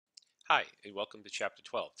Hi, and welcome to Chapter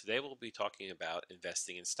 12. Today we'll be talking about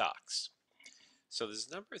investing in stocks. So there's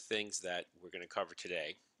a number of things that we're going to cover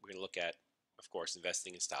today. We're going to look at, of course,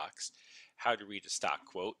 investing in stocks, how to read a stock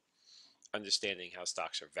quote, understanding how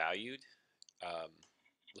stocks are valued, um,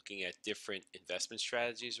 looking at different investment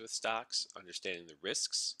strategies with stocks, understanding the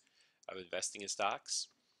risks of investing in stocks,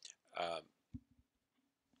 um,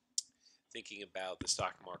 thinking about the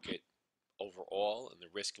stock market overall and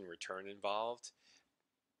the risk and return involved.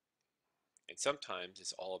 And sometimes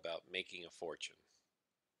it's all about making a fortune,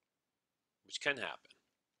 which can happen.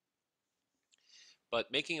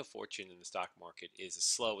 But making a fortune in the stock market is a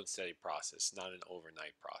slow and steady process, not an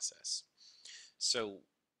overnight process. So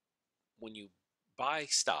when you buy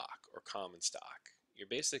stock or common stock, you're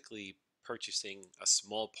basically purchasing a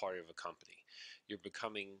small part of a company. You're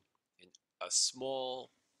becoming a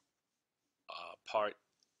small part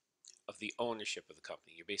of the ownership of the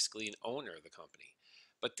company. You're basically an owner of the company.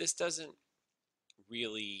 But this doesn't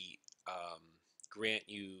really grant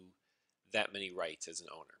you that many rights as an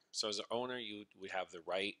owner. So as an owner, you would have the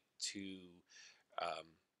right to um,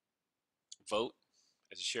 vote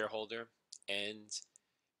as a shareholder and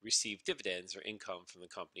receive dividends or income from the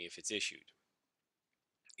company if it's issued.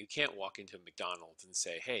 You can't walk into McDonald's and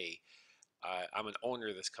say, hey, I'm an owner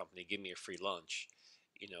of this company, give me a free lunch.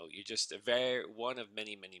 You're just one of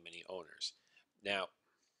many, many, many owners. Now,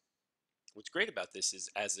 what's great about this is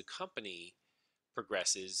as the company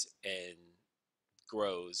progresses and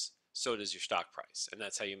grows, so does your stock price. And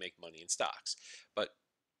that's how you make money in stocks. But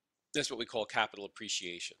that's what we call capital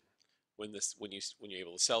appreciation. When you're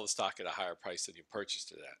able to sell the stock at a higher price than you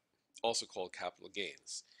purchased it at, also called capital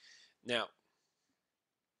gains. Now,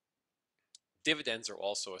 dividends are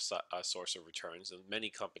also a source of returns, and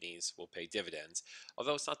many companies will pay dividends,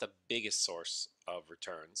 although it's not the biggest source of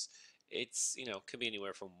returns. It's can be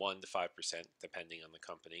anywhere from 1 to 5% depending on the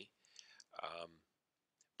company. Um,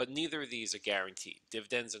 but neither of these are guaranteed.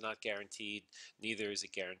 Dividends are not guaranteed. Neither is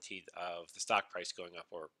it guaranteed of the stock price going up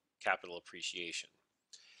or capital appreciation.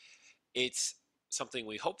 It's something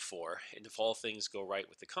we hope for, and if all things go right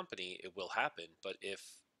with the company, it will happen. But if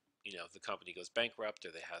the company goes bankrupt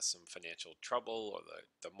or they have some financial trouble or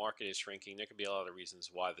the market is shrinking, there could be a lot of reasons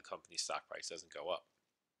why the company's stock price doesn't go up.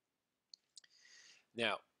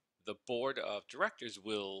 Now, the board of directors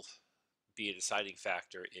will be a deciding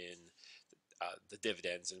factor in the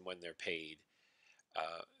dividends and when they're paid.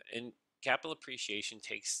 Uh, and capital appreciation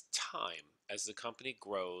takes time. As the company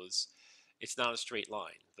grows, it's not a straight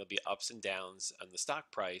line. There'll be ups and downs on the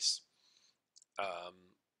stock price. Um,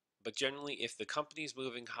 but generally, if the company is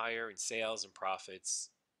moving higher in sales and profits,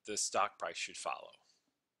 the stock price should follow.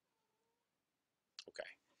 Okay.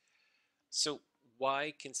 So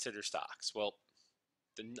why consider stocks? Well,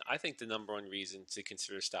 I think the number one reason to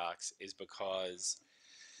consider stocks is because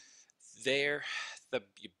they're the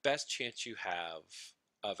best chance you have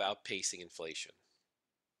of outpacing inflation.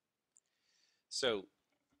 So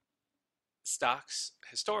stocks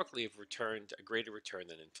historically have returned a greater return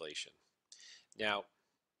than inflation. Now,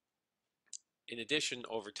 in addition,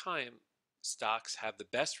 over time, stocks have the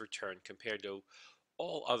best return compared to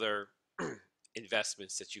all other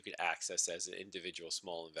investments that you could access as an individual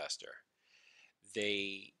small investor.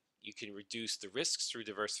 You can reduce the risks through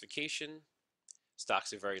diversification.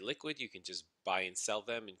 Stocks are very liquid. You can just buy and sell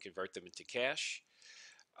them and convert them into cash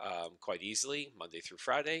quite easily, Monday through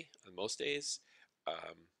Friday on most days.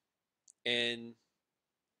 Um, and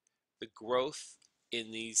the growth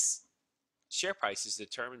in these share prices is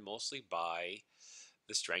determined mostly by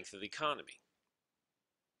the strength of the economy,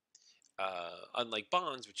 unlike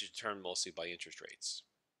bonds, which is determined mostly by interest rates.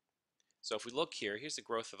 So if we look here, here's the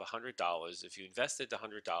growth of $100. If you invested $100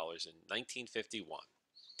 in 1951,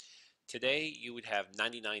 today you would have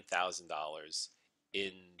 $99,000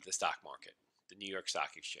 in the stock market, the New York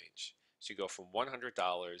Stock Exchange. So you go from $100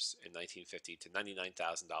 in 1950 to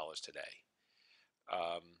 $99,000 today.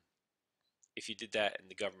 Um, if you did that in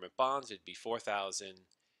the government bonds, it'd be 4,000.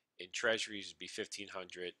 In treasuries, it'd be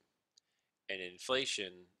 1,500. And in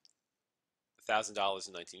inflation, $1,000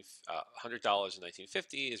 in $100 in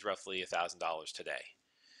 1950 is roughly $1,000 today.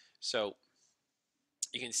 So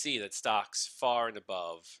you can see that stocks far and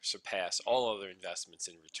above surpass all other investments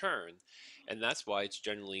in return, and that's why it's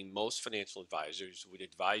generally most financial advisors would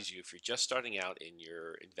advise you if you're just starting out in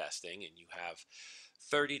your investing and you have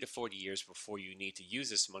 30 to 40 years before you need to use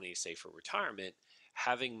this money, say for retirement,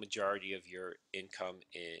 having majority of your income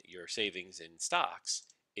in your savings in stocks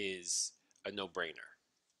is a no-brainer.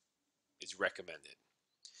 It's recommended.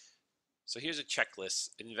 So here's a checklist,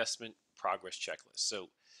 an investment progress checklist. So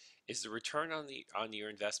is the return on your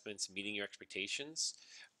investments meeting your expectations?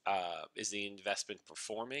 Is the investment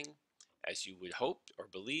performing? as you would hope or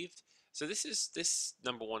believed. So this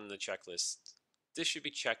number one on the checklist. This should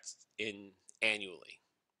be checked in annually.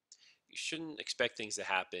 You shouldn't expect things to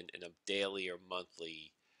happen in a daily or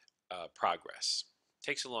monthly progress. It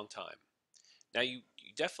takes a long time. Now, you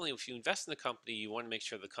definitely, if you invest in the company, you want to make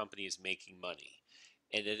sure the company is making money,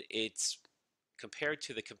 and it's compared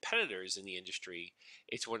to the competitors in the industry,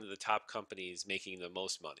 it's one of the top companies making the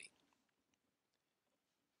most money.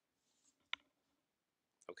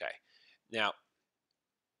 Okay. Now,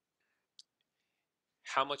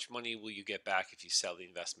 how much money will you get back if you sell the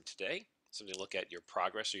investment today? Something to look at your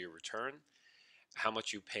progress or your return. How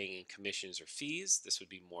much you paying in commissions or fees. This would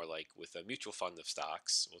be more like with a mutual fund of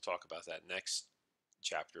stocks. We'll talk about that next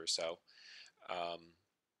chapter or so. Um,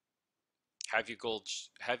 have your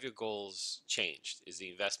goals changed? Is the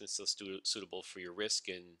investment still suitable for your risk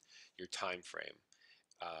and your time frame?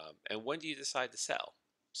 And when do you decide to sell?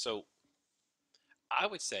 So I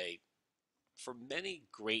would say for many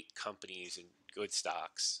great companies and good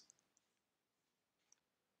stocks,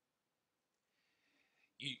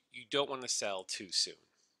 you don't want to sell too soon,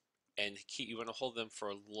 and you want to hold them for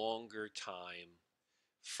a longer time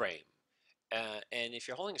frame. And if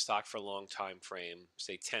you're holding a stock for a long time frame,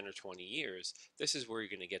 say 10 or 20 years, this is where you're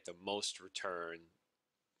going to get the most return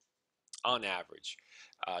on average,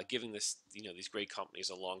 giving these great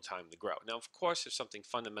companies a long time to grow. Now, of course, if something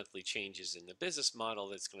fundamentally changes in the business model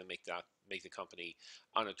that's going to make the company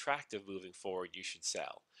unattractive moving forward, you should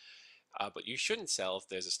sell. But you shouldn't sell if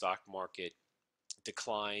there's a stock market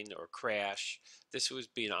decline or crash. This would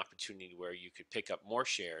be an opportunity where you could pick up more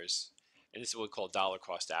shares. And this is what we call dollar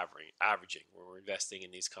cost averaging, where we're investing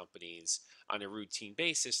in these companies on a routine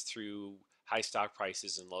basis through high stock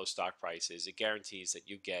prices and low stock prices. It guarantees that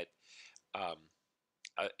you get um,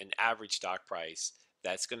 an average stock price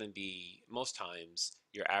that's going to be, most times,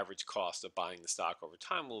 your average cost of buying the stock over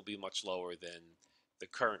time will be much lower than the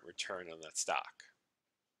current return on that stock.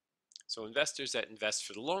 So investors that invest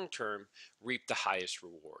for the long term reap the highest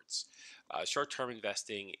rewards. Short-term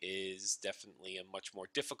investing is definitely a much more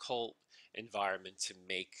difficult environment to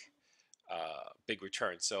make big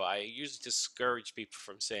returns. So I usually discourage people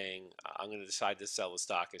from saying, I'm going to decide to sell the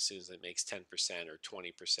stock as soon as it makes 10% or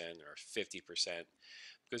 20% or 50%,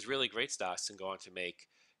 because really great stocks can go on to make,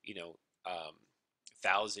 you know,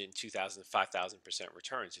 1,000, 2,000, 5,000%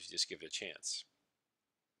 returns if you just give it a chance.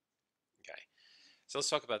 Okay. So let's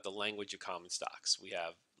talk about the language of common stocks. We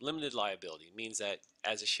have limited liability. It means that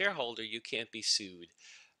as a shareholder, you can't be sued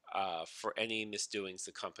for any misdoings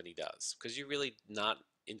the company does, because you're really not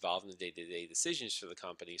involved in the day-to-day decisions for the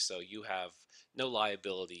company, so you have no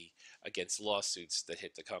liability against lawsuits that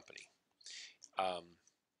hit the company. Um,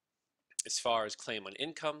 as far as claim on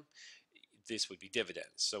income, this would be dividends.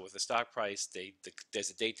 So with the stock price,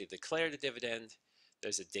 there's a date to declare the dividend.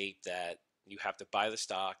 There's a date that you have to buy the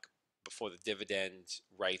stock before the dividend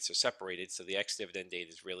rights are separated. So the ex-dividend date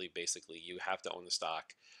is really basically you have to own the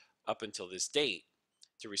stock up until this date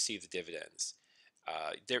to receive the dividends.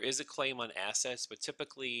 There is a claim on assets, but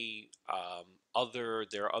typically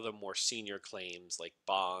there are other more senior claims like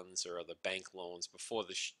bonds or other bank loans before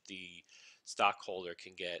the stockholder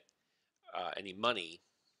can get any money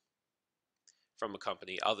from a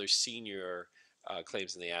company. Other senior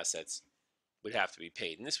claims in the assets would have to be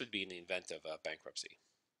paid, and this would be in the event of bankruptcy.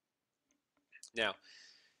 Now,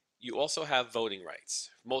 you also have voting rights.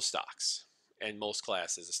 Most stocks and most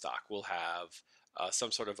classes of stock will have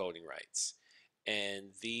some sort of voting rights. And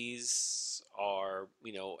these are,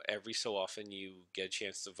 every so often you get a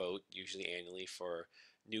chance to vote, usually annually, for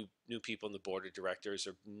new people in the board of directors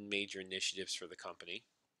or major initiatives for the company.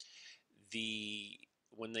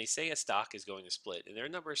 When they say a stock is going to split, and there are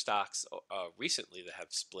a number of stocks recently that have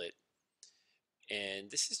split, and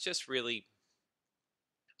this is just really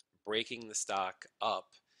breaking the stock up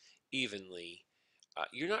evenly.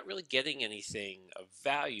 You're not really getting anything of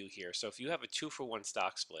value here. So if you have a 2-for-1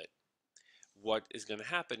 stock split, what is going to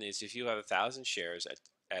happen is if you have 1,000 shares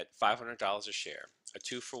at $500 a share, a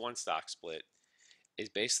 2-for-1 stock split is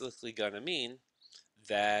basically going to mean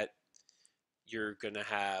that you're going to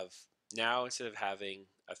have, now instead of having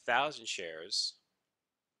 1,000 shares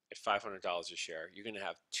at $500 a share, you're going to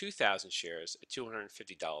have 2,000 shares at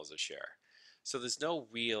 $250 a share. So there's no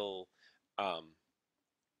real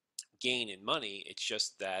gain in money. It's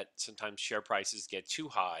just that sometimes share prices get too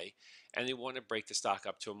high and they want to break the stock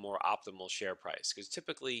up to a more optimal share price, because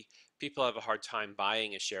typically people have a hard time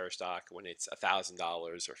buying a share of stock when it's $1,000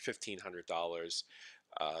 or $1,500.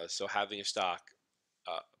 So having a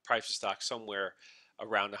price of stock somewhere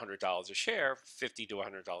around $100 a share, $50 to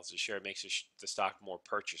 $100 a share, makes the stock more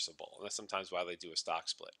purchasable, and that's sometimes why they do a stock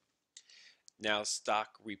split. Now, stock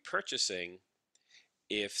repurchasing,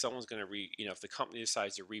 if someone's going to if the company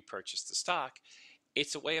decides to repurchase the stock,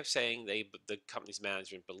 it's a way of saying the company's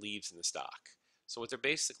management believes in the stock. So what they're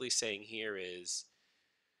basically saying here is,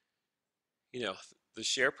 you know, the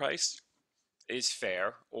share price is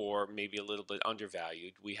fair or maybe a little bit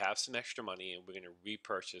undervalued. We have some extra money and we're going to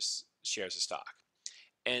repurchase shares of stock.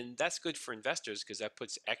 And that's good for investors because that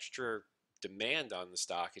puts extra demand on the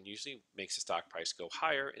stock and usually makes the stock price go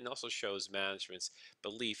higher and also shows management's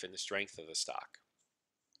belief in the strength of the stock.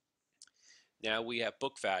 Now we have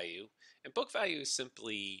book value, and book value is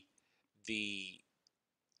simply the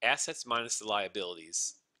assets minus the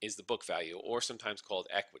liabilities is the book value, or sometimes called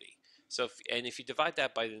equity. So, if you divide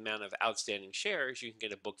that by the amount of outstanding shares, you can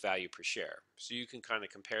get a book value per share. So you can kind of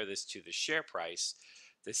compare this to the share price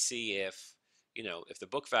to see if, if the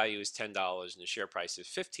book value is $10 and the share price is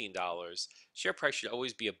 $15, share price should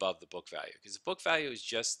always be above the book value because the book value is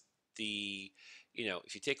just the,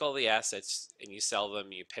 if you take all the assets and you sell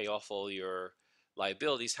them, you pay off all your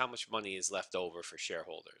liabilities, how much money is left over for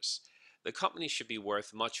shareholders. The company should be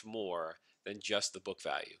worth much more than just the book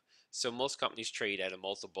value. So most companies trade at a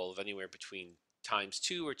multiple of anywhere between times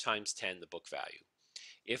 2 or times 10 the book value.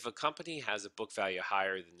 If a company has a book value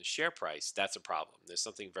higher than the share price, that's a problem. There's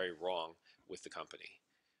something very wrong with the company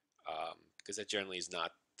because that generally is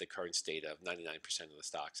not the current state of 99% of the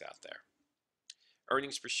stocks out there.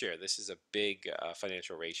 Earnings per share. This is a big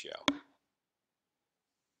financial ratio.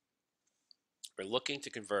 We're looking to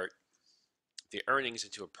convert the earnings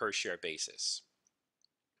into a per share basis.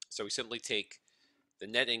 So we simply take the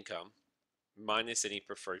net income minus any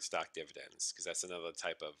preferred stock dividends, because that's another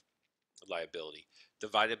type of liability,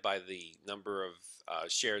 divided by the number of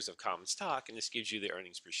shares of common stock, and this gives you the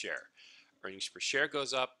earnings per share. Earnings per share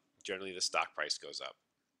goes up, generally the stock price goes up.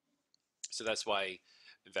 So that's why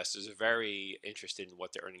investors are very interested in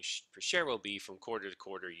what the earnings per share will be from quarter to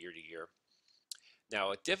quarter, year to year.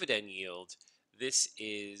 Now, a dividend yield, this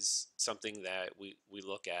is something that we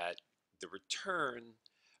look at the return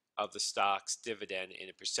of the stock's dividend in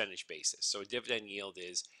a percentage basis. So a dividend yield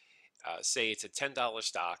is, say it's a $10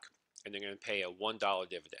 stock and they're going to pay a $1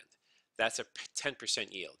 dividend. That's a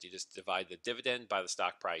 10% yield. You just divide the dividend by the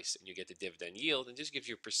stock price and you get the dividend yield, and just gives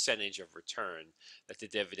you a percentage of return that the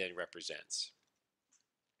dividend represents.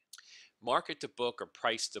 Market to book or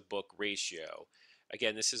price to book ratio.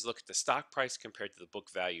 Again, this is look at the stock price compared to the book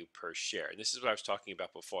value per share. And this is what I was talking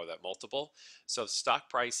about before, that multiple. So if the stock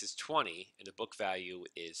price is 20 and the book value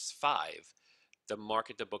is 5, the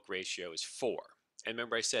market to book ratio is 4. And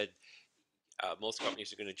remember I said most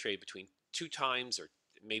companies are going to trade between 2 times or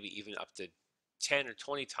maybe even up to 10 or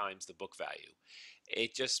 20 times the book value.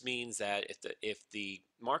 It just means that if the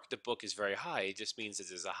market to book is very high, it just means that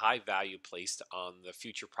there's a high value placed on the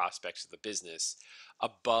future prospects of the business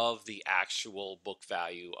above the actual book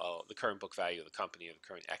value, the current book value of the company, or the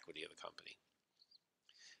current equity of the company.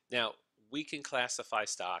 Now, we can classify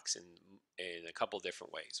stocks in a couple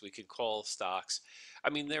different ways. We could call stocks,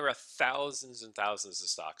 there are thousands and thousands of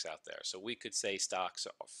stocks out there. So we could say stocks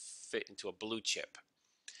fit into a blue chip.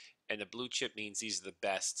 And a blue chip means these are the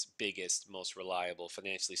best, biggest, most reliable,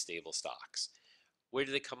 financially stable stocks. Where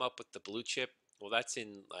do they come up with the blue chip? Well, that's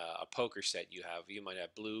in a poker set you have. You might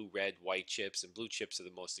have blue, red, white chips, and blue chips are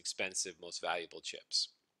the most expensive, most valuable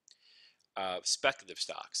chips. Speculative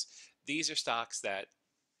stocks. These are stocks that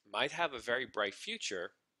might have a very bright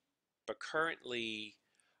future, but currently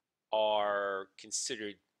are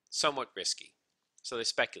considered somewhat risky. So they're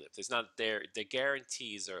speculative. There's not the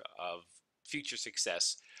guarantees of future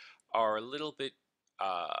success are a little bit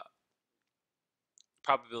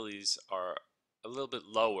probabilities are a little bit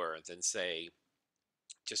lower than, say,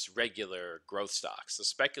 just regular growth stocks. So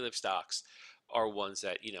speculative stocks are ones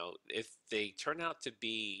that, if they turn out to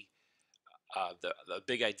be the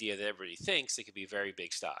big idea that everybody thinks, they could be very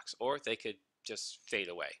big stocks, or they could just fade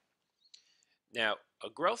away. Now, a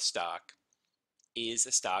growth stock is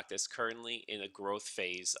a stock that's currently in a growth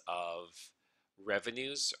phase of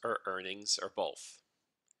revenues or earnings or both.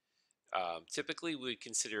 Typically, we would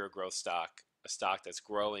consider a growth stock a stock that's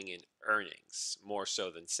growing in earnings more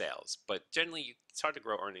so than sales, but generally it's hard to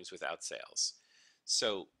grow earnings without sales.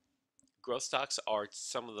 So growth stocks are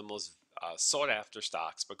some of the most sought after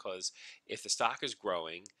stocks because if the stock is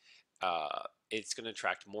growing, it's going to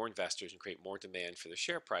attract more investors and create more demand for the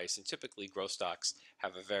share price, and typically growth stocks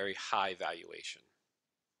have a very high valuation.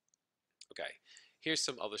 Okay, here's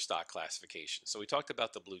some other stock classifications. So we talked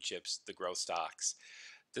about the blue chips, the growth stocks.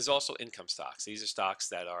 There's also income stocks. These are stocks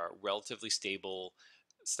that are relatively stable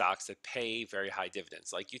stocks that pay very high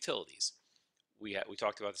dividends, like utilities. We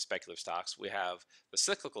talked about the speculative stocks. We have the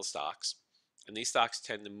cyclical stocks, and these stocks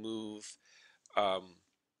tend to move um,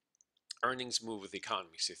 earnings move with the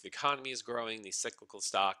economy. So if the economy is growing, these cyclical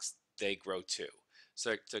stocks, they grow too.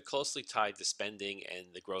 So they're closely tied to spending and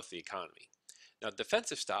the growth of the economy. Now,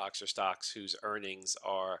 defensive stocks are stocks whose earnings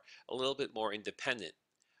are a little bit more independent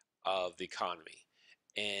of the economy,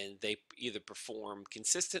 and they either perform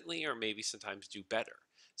consistently or maybe sometimes do better.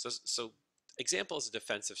 So examples of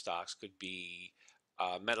defensive stocks could be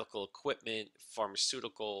medical equipment,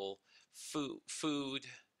 pharmaceutical, food,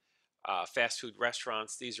 fast food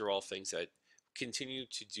restaurants. These are all things that continue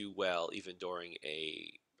to do well even during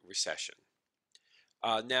a recession.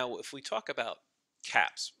 Now, if we talk about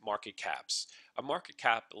caps, market caps, a market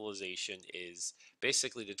capitalization is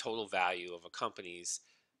basically the total value of a company's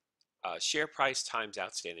share price times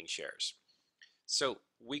outstanding shares. So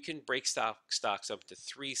we can break stocks up into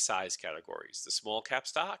three size categories: the small cap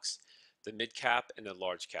stocks, the mid cap, and the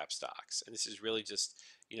large cap stocks. And this is really just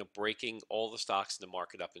breaking all the stocks in the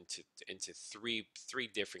market up into three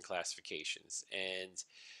different classifications. And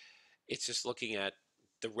it's just looking at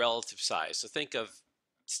the relative size. So think of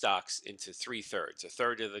stocks into three thirds. A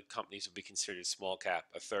third of the companies would be considered small cap,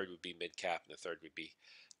 a third would be mid cap, and a third would be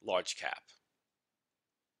large cap.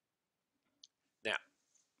 Now,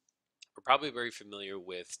 we're probably very familiar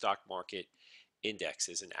with stock market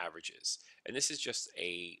indexes and averages. And this is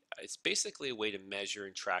it's basically a way to measure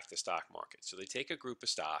and track the stock market. So they take a group of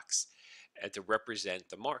stocks and to represent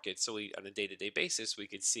the market. So on a day-to-day basis, we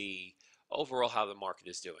could see overall how the market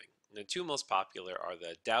is doing. And the two most popular are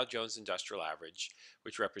the Dow Jones Industrial Average,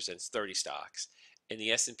 which represents 30 stocks, and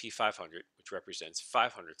the S&P 500, which represents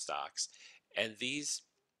 500 stocks. And these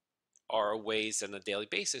are ways on a daily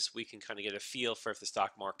basis we can kind of get a feel for if the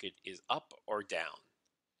stock market is up or down.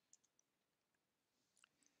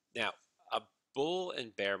 Now, a bull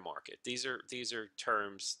and bear market. These are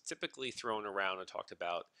terms typically thrown around and talked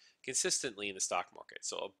about consistently in the stock market.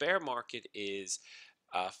 So a bear market is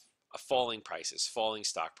a falling prices, falling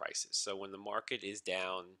stock prices. So when the market is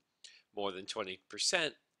down more than 20%,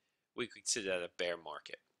 we consider that a bear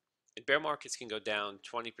market. And bear markets can go down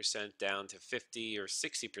 20% down to 50 or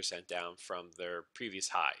 60% down from their previous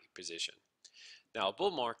high position. Now, a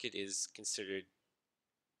bull market is considered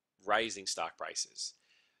rising stock prices.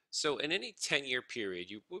 So in any 10-year period,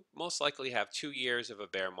 you would most likely have 2 years of a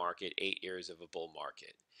bear market, 8 years of a bull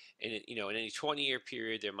market. And in any 20-year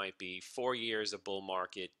period, there might be 4 years of bull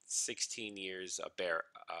market, 16 years of bear.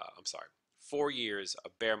 I'm sorry, 4 years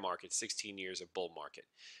of bear market, 16 years of bull market.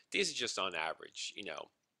 These are just on average.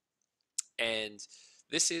 And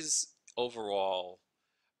this is overall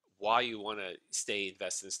why you want to stay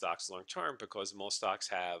invested in stocks long term, because most stocks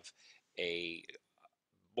have a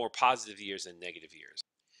more positive years than negative years.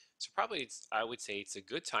 So probably I would say it's a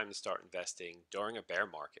good time to start investing during a bear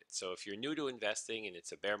market. So if you're new to investing and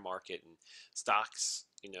it's a bear market and stocks,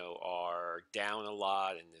 are down a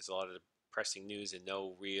lot and there's a lot of depressing news and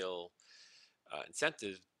no real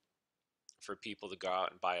incentive for people to go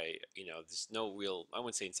out and buy, there's no real, I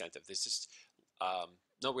wouldn't say incentive, there's just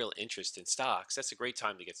no real interest in stocks. That's a great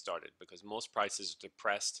time to get started because most prices are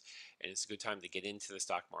depressed and it's a good time to get into the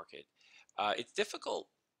stock market. It's difficult,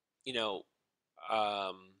 you know,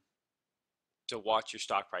 um, to watch your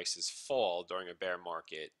stock prices fall during a bear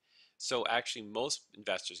market. So actually, most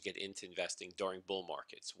investors get into investing during bull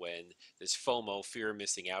markets when this FOMO, fear of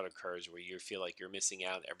missing out, occurs, where you feel like you're missing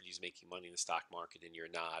out, everybody's making money in the stock market and you're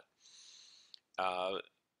not. Uh,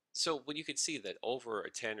 so when you can see that over a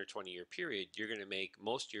 10 or 20-year period,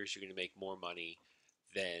 most years you're going to make more money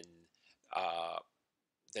than uh,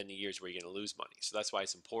 than the years where you're going to lose money. So that's why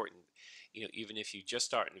it's important, even if you just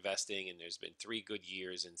start investing and there's been 3 good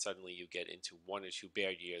years and suddenly you get into 1 or 2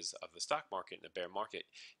 bad years of the stock market and the bear market,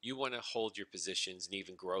 you want to hold your positions and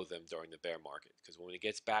even grow them during the bear market, because when it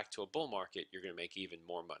gets back to a bull market, you're going to make even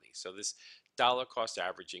more money. So this dollar cost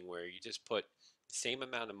averaging, where you just put the same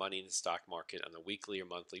amount of money in the stock market on a weekly or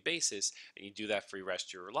monthly basis, and you do that for the rest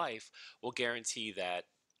of your life, will guarantee that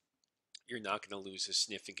you're not going to lose a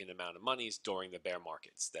significant amount of monies during the bear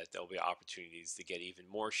markets, that there'll be opportunities to get even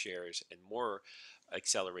more shares and more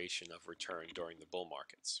acceleration of return during the bull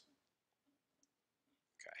markets.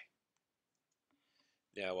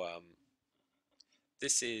 Okay. Now,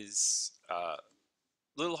 this is a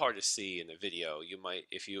little hard to see in the video. You might,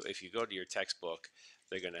 if you go to your textbook,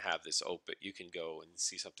 they're going to have this open. You can go and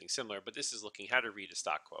see something similar, but this is looking how to read a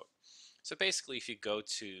stock quote. So basically, if you go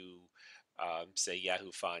to say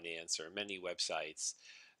Yahoo Finance or many websites,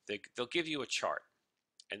 they'll give you a chart,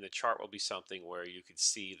 and the chart will be something where you could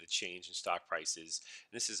see the change in stock prices.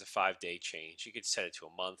 And this is a 5-day change. You could set it to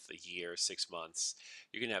a month, a year, 6 months.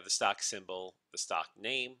 You're going to have the stock symbol, the stock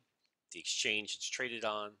name, the exchange it's traded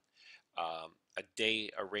on,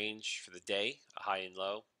 a range for the day, a high and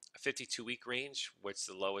low, a 52-week range, what's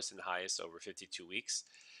the lowest and highest over 52 weeks,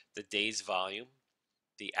 the day's volume,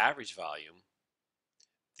 the average volume,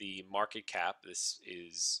 the market cap, this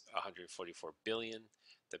is 144 billion,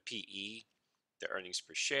 the PE, the earnings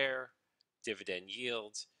per share, dividend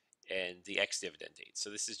yield, and the ex-dividend date. So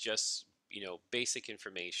this is just, basic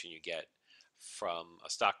information you get from a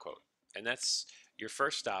stock quote. And that's your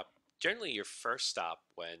first stop, generally your first stop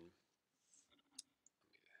when,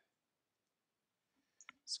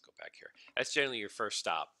 let's go back here. That's generally your first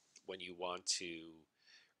stop when you want to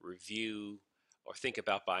review or think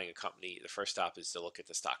about buying a company. The first stop is to look at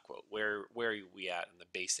the stock quote. Where are we at in the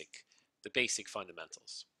basic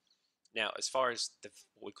fundamentals? Now, as far as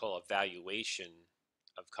what we call a valuation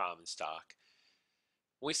of common stock,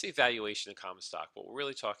 when we say valuation of common stock, what we're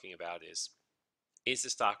really talking about is the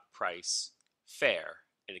stock price fair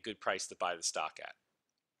and a good price to buy the stock at?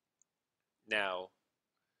 Now,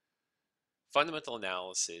 fundamental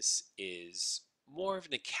analysis is more of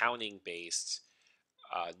an accounting based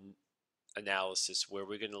uh, analysis where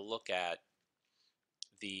we're going to look at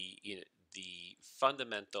the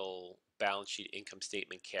fundamental balance sheet, income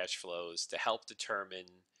statement, cash flows to help determine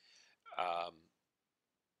um,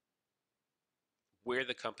 where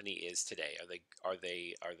the company is today. Are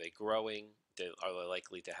they growing? Are they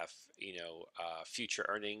likely to have future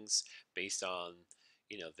earnings based on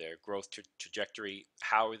their growth trajectory?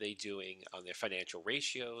 How are they doing on their financial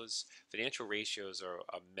ratios? Financial ratios are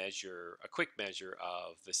a quick measure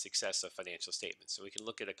of the success of financial statements. So we can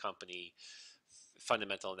look at a company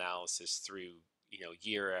fundamental analysis through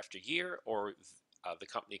year after year, or the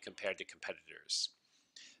company compared to competitors.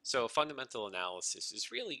 So fundamental analysis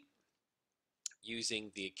is really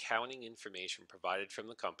using the accounting information provided from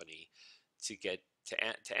the company to get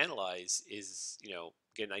to analyze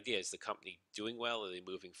get an idea, is the company doing well? Are they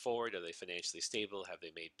moving forward? Are they financially stable? Have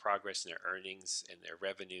they made progress in their earnings and their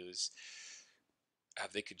revenues?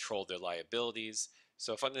 Have they controlled their liabilities?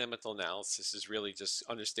 So fundamental analysis is really just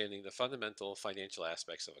understanding the fundamental financial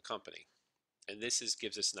aspects of a company. And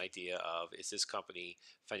gives us an idea of, is this company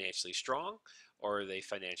financially strong, or are they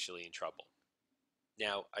financially in trouble?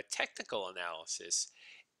 Now, a technical analysis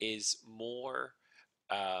is more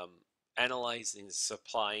analyzing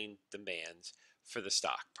supply and demand for the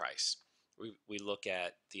stock price. We look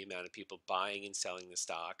at the amount of people buying and selling the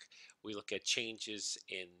stock. We look at changes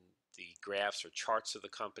in the graphs or charts of the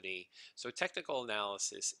company. So technical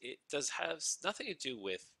analysis, it does have nothing to do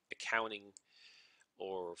with accounting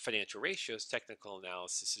or financial ratios. Technical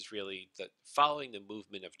analysis is really following the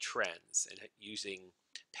movement of trends and using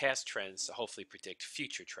past trends to hopefully predict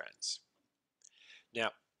future trends. Now,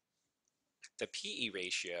 the PE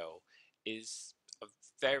ratio is a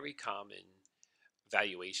very common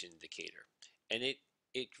valuation indicator, and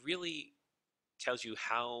it really tells you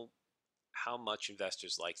how much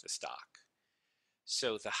investors like the stock.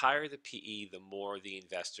 So the higher the PE, the more the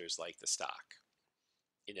investors like the stock.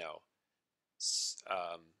 You know,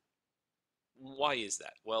 um, why is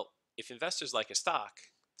that? Well, if investors like a stock,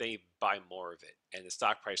 they buy more of it, and the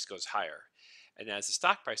stock price goes higher. And as the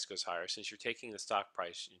stock price goes higher, since you're taking the stock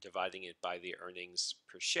price and dividing it by the earnings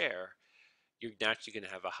per share, you're naturally going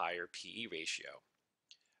to have a higher PE ratio.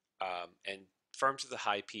 And firms with a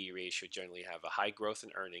high PE ratio generally have a high growth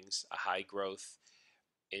in earnings, a high growth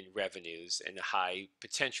in revenues, and a high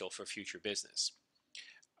potential for future business.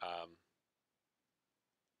 Um,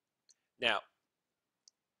 Now,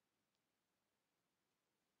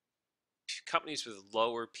 companies with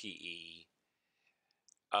lower PE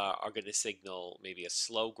are going to signal maybe a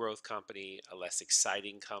slow growth company, a less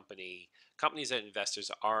exciting company, companies that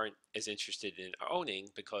investors aren't as interested in owning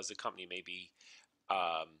because the company may be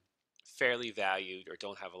um, fairly valued or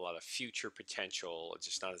don't have a lot of future potential,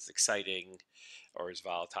 just not as exciting or as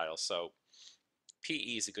volatile. So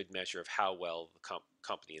PE is a good measure of how well the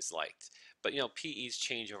company is liked. But PEs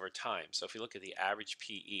change over time. So if you look at the average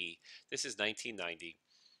PE, this is 1990,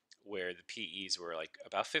 where the PEs were like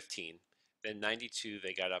about 15. Then 92,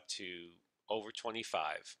 they got up to over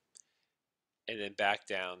 25, and then back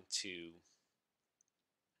down to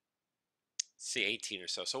say 18 or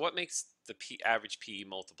so. So what makes the average PE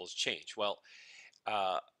multiples change? Well,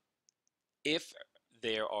 uh, if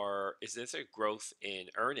is there a growth in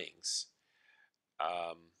earnings,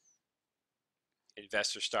 um,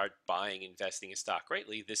 investors start investing in stock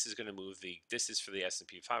greatly. This is going to move this is for the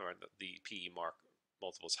S&P 500, the PE mark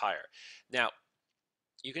multiples higher. Now,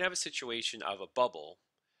 you can have a situation of a bubble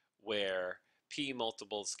where PE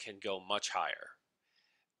multiples can go much higher.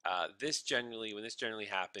 When this generally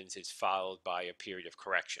happens, it's followed by a period of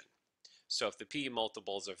correction. So if the PE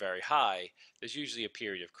multiples are very high, there's usually a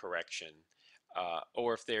period of correction.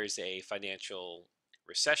 Or if there's a financial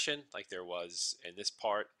recession, like there was in this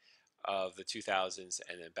part of the 2000s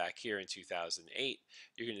and then back here in 2008,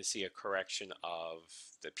 you're going to see a correction of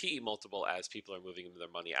the PE multiple as people are moving their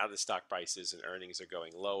money out of the stock prices and earnings are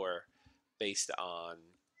going lower based on,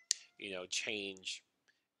 change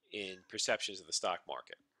in perceptions of the stock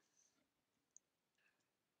market.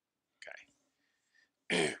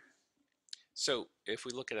 Okay. So if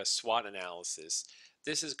we look at a SWOT analysis,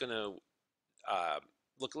 this is going to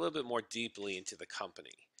look a little bit more deeply into the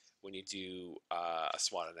company when you do a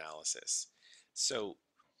SWOT analysis. So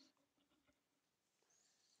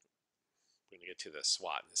we're going to get to the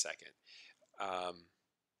SWOT in a second.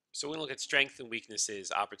 So we're going to look at strengths and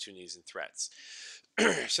weaknesses, opportunities and threats.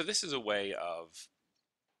 So this is a way of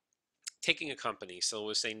taking a company. So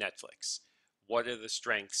we'll say Netflix. What are the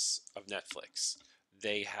strengths of Netflix?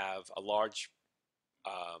 They have a large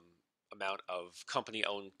um, amount of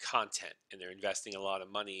company-owned content, and they're investing a lot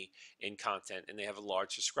of money in content, and they have a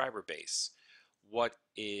large subscriber base. What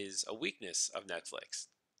is a weakness of Netflix?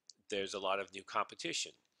 There's a lot of new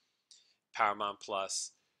competition. Paramount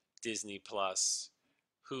Plus, Disney Plus,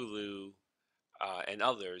 Hulu, and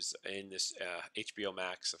others in this HBO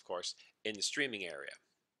Max, of course, in the streaming area.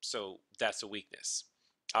 So that's a weakness.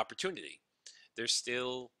 Opportunity. There's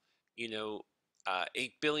still, you know,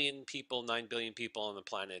 8 billion people, 9 billion people on the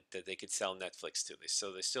planet that they could sell Netflix to.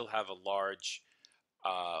 So they still have a large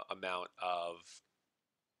amount of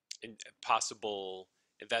possible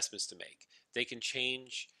investments to make. They can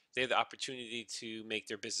change. They have the opportunity to make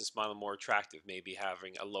their business model more attractive, maybe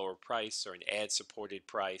having a lower price or an ad supported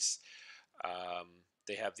price. Um,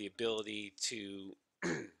 they have the ability to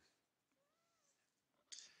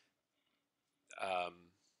um,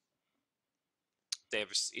 they have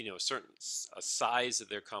a certain a size of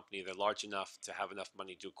their company. They're large enough to have enough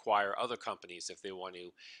money to acquire other companies if they want to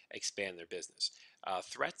expand their business.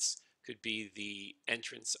 Threats could be the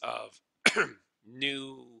entrance of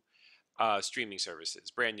new streaming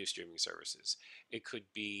services, brand new streaming services. It could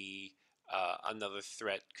be another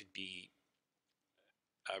threat could be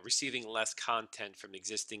receiving less content from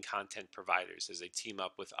existing content providers as they team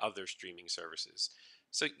up with other streaming services.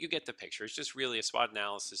 So you get the picture. It's just really a SWOT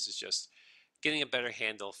analysis is just getting a better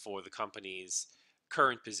handle for the company's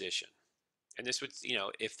current position. And this would,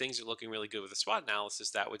 if things are looking really good with a SWOT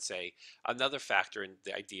analysis, that would say another factor in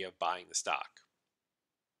the idea of buying the stock.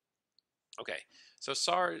 Okay, so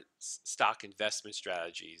SAR stock investment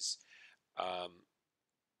strategies. Um,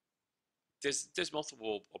 there's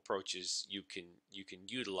multiple approaches you can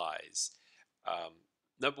utilize. Um,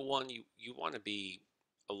 Number one, you want to be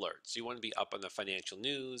alert. So you want to be up on the financial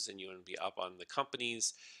news, and you want to be up on the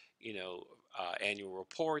company's, annual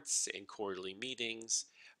reports and quarterly meetings.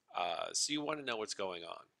 So you want to know what's going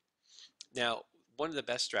on. Now, one of the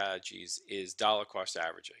best strategies is dollar cost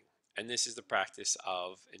averaging. And this is the practice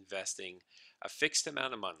of investing a fixed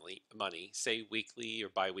amount of money, say weekly or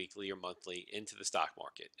biweekly or monthly, into the stock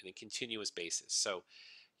market on a continuous basis. So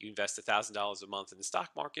you invest $1,000 a month in the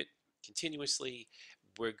stock market continuously,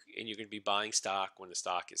 and you're going to be buying stock when the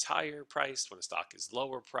stock is higher priced, when the stock is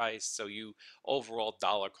lower priced. So you overall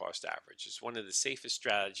dollar cost average is one of the safest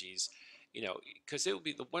strategies, because it would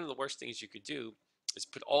be one of the worst things you could do is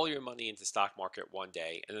put all your money into the stock market one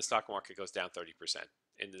day and the stock market goes down 30%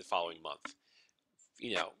 in the following month.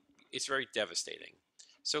 You know, it's very devastating.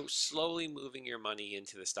 So slowly moving your money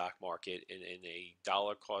into the stock market in a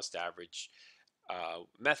dollar cost average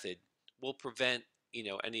method will prevent any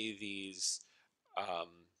of these um,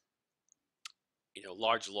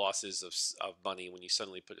 large losses of money when you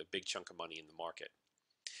suddenly put a big chunk of money in the market.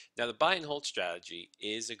 Now, the buy and hold strategy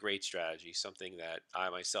is a great strategy, something that I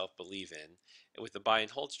myself believe in. And with the buy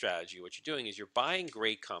and hold strategy, what you're doing is you're buying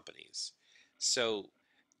great companies. So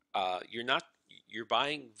you're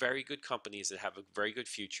buying very good companies that have a very good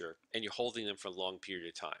future, and you're holding them for a long period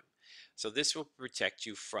of time. So this will protect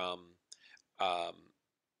you from um,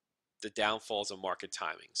 the downfalls of market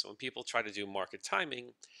timing. So when people try to do market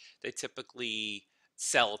timing, they typically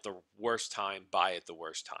sell at the worst time, buy at the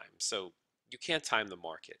worst time. So you can't time the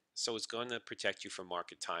market. So it's going to protect you from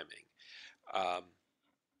market timing. Um,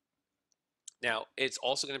 Now, it's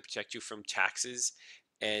also going to protect you from taxes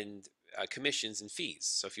and commissions and fees.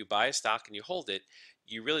 So if you buy a stock and you hold it,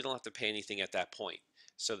 you really don't have to pay anything at that point.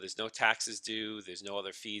 So there's no taxes due, there's no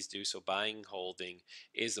other fees due. So buying and holding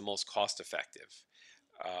is the most cost effective.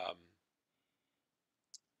 Um,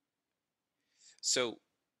 so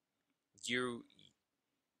you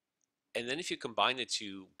And then if you combine the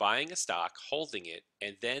two, buying a stock, holding it,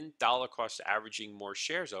 and then dollar cost averaging more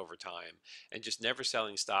shares over time, and just never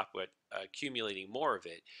selling stock but accumulating more of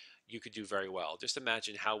it, you could do very well. Just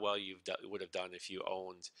imagine how well would have done if you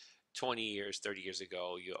owned 20 years, 30 years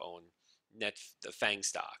ago, you owned the FANG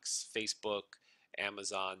stocks, Facebook,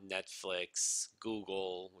 Amazon, Netflix,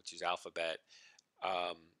 Google, which is Alphabet,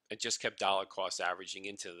 um, and just kept dollar cost averaging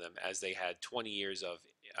into them as they had 20 years of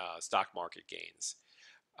stock market gains.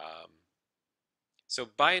 Um, so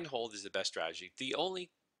buy and hold is the best strategy. The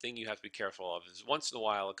only thing you have to be careful of is once in a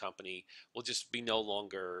while a company will just be no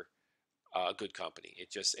longer a good company.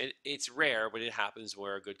 It's rare, but it happens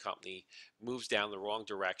where a good company moves down the wrong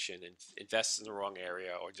direction and invests in the wrong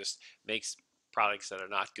area, or just makes products that are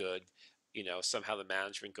not good. Somehow the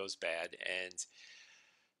management goes bad, and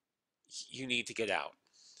you need to get out.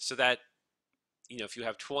 So that if you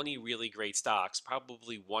have 20 really great stocks,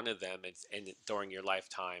 probably one of them, and during your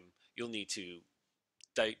lifetime, you'll need to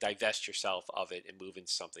divest yourself of it and move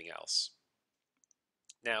into something else.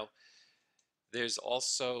 Now, there's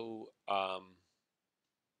also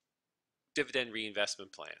dividend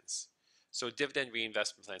reinvestment plans. So, a dividend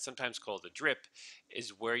reinvestment plan, sometimes called a DRIP,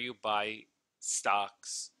 is where you buy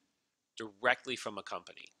stocks directly from a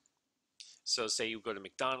company. So, say you go to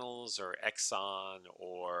McDonald's or Exxon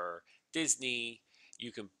or Disney,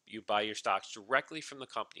 you buy your stocks directly from the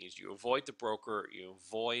companies. You avoid the broker, you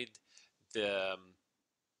avoid the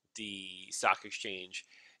the stock exchange.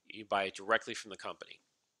 You buy it directly from the company.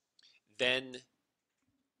 Then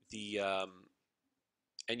the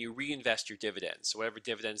and you reinvest your dividends. So whatever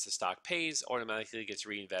dividends the stock pays automatically gets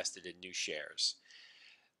reinvested in new shares.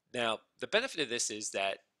 Now, the benefit of this is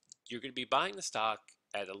that you're going to be buying the stock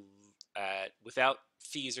without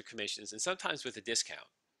fees or commissions, and sometimes with a discount.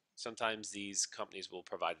 Sometimes these companies will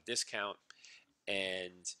provide a discount,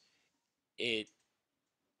 and it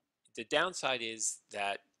the downside is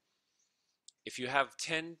that if you're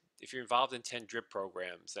involved in 10 drip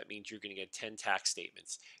programs, that means you're going to get 10 tax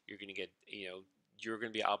statements. You're going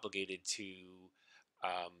to be obligated to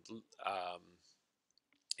um, um,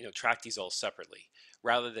 track these all separately,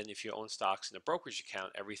 rather than if you own stocks in a brokerage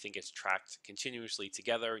account, everything gets tracked continuously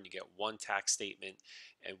together and you get one tax statement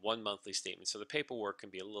and one monthly statement. So the paperwork can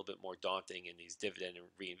be a little bit more daunting in these dividend and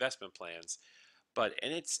reinvestment plans.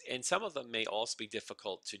 And some of them may also be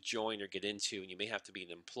difficult to join or get into, and you may have to be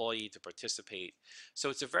an employee to participate. So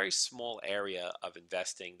it's a very small area of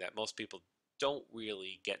investing that most people don't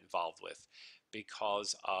really get involved with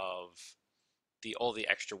because of all the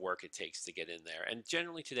extra work it takes to get in there. And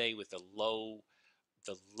generally today, with the low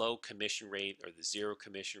commission rate or the zero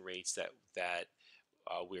commission rates that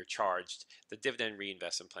we're charged, the dividend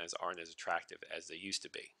reinvestment plans aren't as attractive as they used to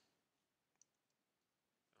be.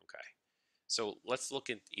 Okay. So let's look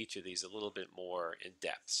at each of these a little bit more in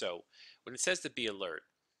depth. So when it says to be alert,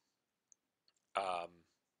 um,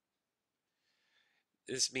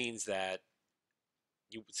 this means that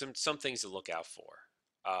some things to look out for.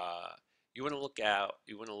 Uh, you want to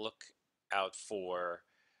look out for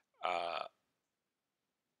uh,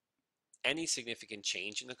 any significant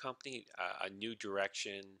change in the company, a new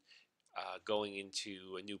direction, going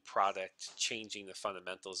into a new product, changing the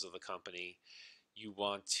fundamentals of the company. You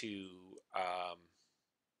want to um,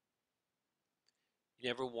 You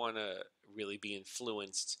never want to really be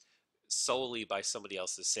influenced solely by somebody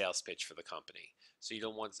else's sales pitch for the company. So you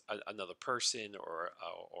don't want another person or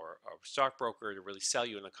a stockbroker to really sell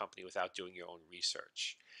you in a company without doing your own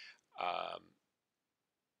research. Um,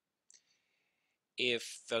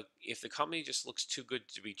 if the company just looks too good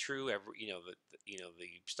to be true, the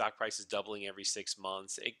stock price is doubling every 6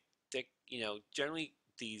 months. Generally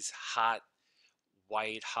these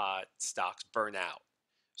white hot stocks burn out.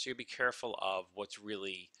 So you be careful of what's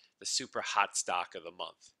really the super hot stock of the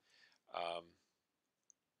month. Um,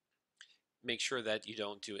 Make sure that you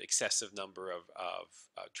don't do an excessive number of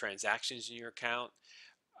transactions in your account.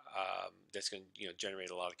 That's going to generate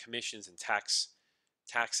a lot of commissions and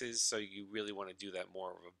taxes. So you really want to do that more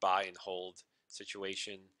of a buy and hold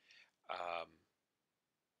situation. Um,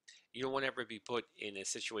 you don't want to ever be put in a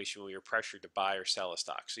situation where you're pressured to buy or sell a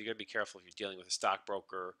stock. So you got to be careful if you're dealing with a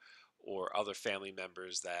stockbroker or other family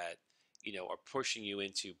members that are pushing you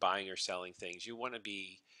into buying or selling things. You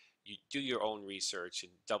do your own research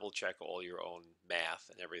and double check all your own math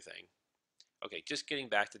and everything. Okay, just getting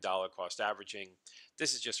back to dollar cost averaging.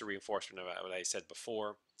 This is just a reinforcement of what I said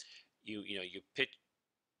before. You're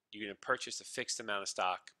going to purchase a fixed amount of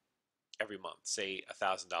stock every month, say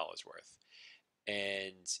 $1,000 worth,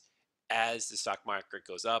 and as the stock market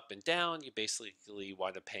goes up and down, you basically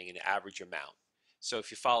wind up paying an average amount. So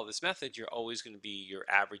if you follow this method, you're always going to be your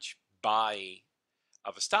average buy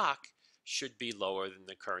of a stock should be lower than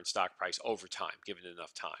the current stock price over time, given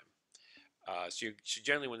enough time. So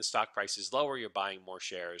generally, when the stock price is lower, you're buying more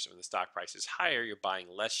shares. When the stock price is higher, you're buying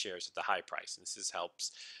less shares at the high price. And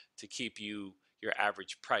helps to keep your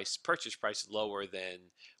average purchase price lower than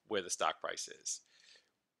where the stock price is.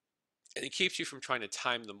 And it keeps you from trying to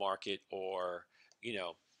time the market, or, you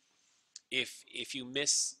know, if you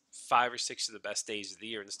miss 5 or 6 of the best days of the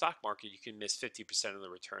year in the stock market, you can miss 50% of the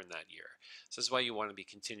return that year. So this is why you want to be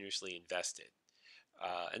continuously invested.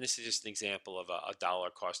 And this is just an example of a dollar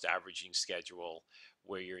cost averaging schedule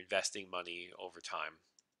where you're investing money over time.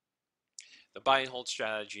 The buy and hold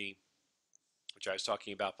strategy, which I was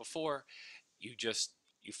talking about before, you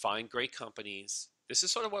find great companies. This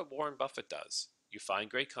is sort of what Warren Buffett does. You find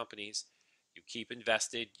great companies, you keep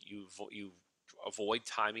invested, you avoid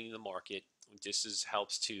timing the market.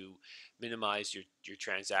 Helps to minimize your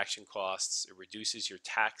transaction costs. It reduces your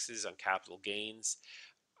taxes on capital gains.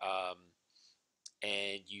 Um,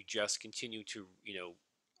 and you just continue to,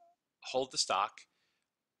 hold the stock.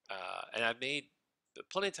 And I've made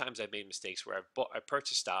plenty of times. I've made mistakes where I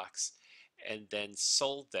purchased stocks and then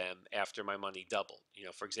sold them after my money doubled.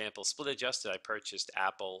 For example, split adjusted, I purchased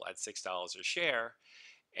Apple at $6 a share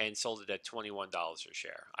and sold it at $21 a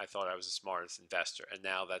share. I thought I was the smartest investor, and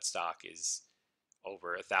now that stock is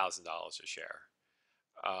over $1,000 a share.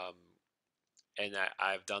 Um, and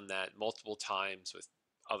I've done that multiple times with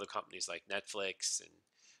other companies like Netflix and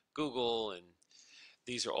Google, and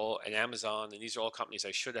Amazon, and these are all companies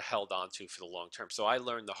I should have held on to for the long term. So I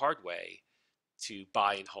learned the hard way to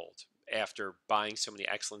buy and hold after buying so many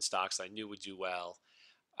excellent stocks I knew would do well,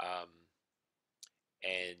 um,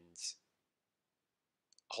 and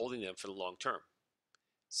holding them for the long term.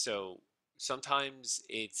 So sometimes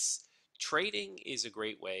trading is a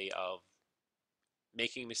great way of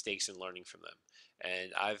making mistakes and learning from them.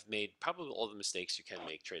 And I've made probably all the mistakes you can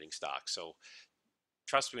make trading stocks. So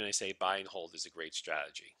trust me when I say buy and hold is a great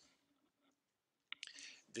strategy.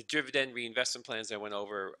 The dividend reinvestment plans I went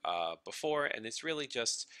over before, and it's really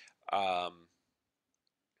just um,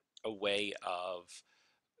 a way of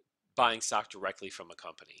buying stock directly from a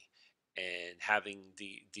company and having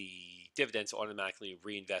the dividends automatically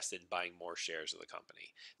reinvested in buying more shares of the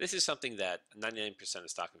company. This is something that 99% of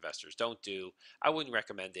stock investors don't do. I wouldn't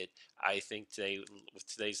recommend it. I think with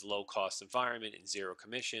today's low cost environment and zero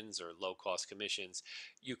commissions or low cost commissions,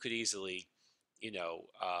 you could easily, you know,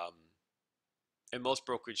 and most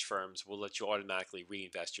brokerage firms will let you automatically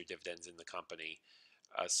reinvest your dividends in the company.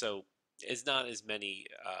 So it's not as many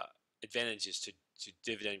advantages to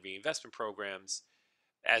dividend reinvestment programs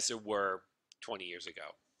as there were 20 years ago.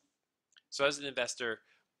 So as an investor,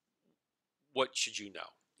 what should you know?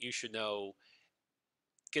 You should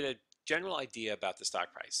get a general idea about the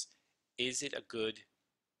stock price. Is it a good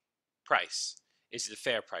price? Is it a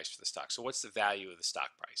fair price for the stock? So what's the value of the stock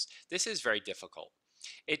price? This is very difficult.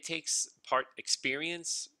 It takes part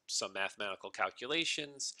experience, some mathematical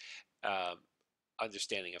calculations, um,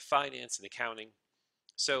 understanding of finance and accounting.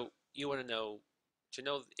 So you want to know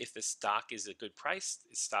if the stock is a good price.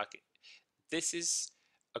 This is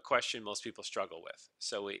a question most people struggle with.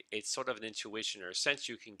 So it's sort of an intuition or a sense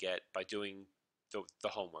you can get by doing the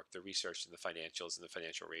homework, the research, and the financials and the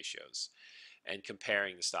financial ratios, and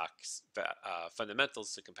comparing the stock's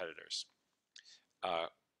fundamentals to competitors. Uh,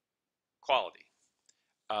 Quality.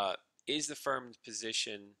 Uh, is the firm in a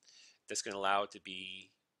position that's going to allow it to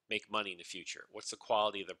make money in the future? What's the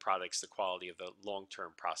quality of the products, the quality of the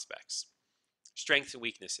long-term prospects? Strengths and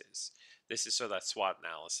weaknesses. This is sort of that SWOT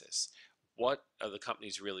analysis. What are the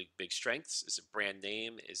company's really big strengths? Is it brand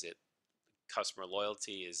name? Is it customer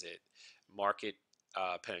loyalty? Is it market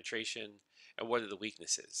penetration? And what are the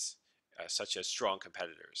weaknesses, such as strong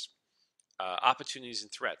competitors? Opportunities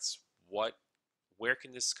and threats. Where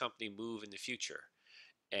can this company move in the future?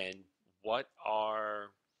 And what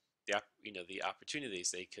are the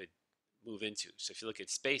opportunities they could move into? So if you look at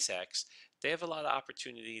SpaceX, they have a lot of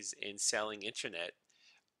opportunities in selling internet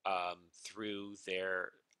through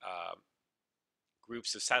their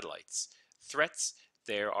groups of satellites. Threats,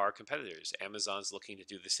 there are competitors. Amazon's looking to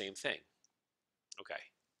do the same thing. Okay.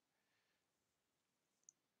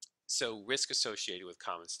 So risk associated with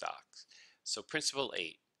common stocks. So principle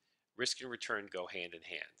 8, risk and return go hand in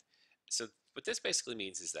hand. So what this basically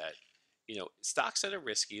means is that, stocks that are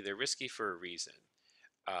risky, they're risky for a reason.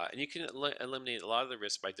 And you can eliminate a lot of the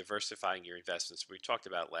risk by diversifying your investments. We talked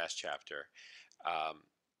about last chapter.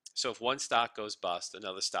 So if one stock goes bust,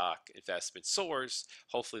 another stock investment soars.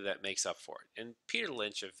 Hopefully that makes up for it. And Peter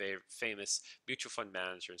Lynch, a famous mutual fund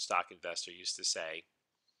manager and stock investor, used to say,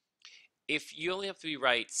 if you only have to be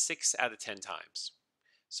right 6 out of 10 times,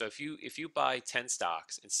 So if you buy 10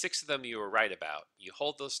 stocks and 6 of them you were right about, you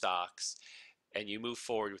hold those stocks and you move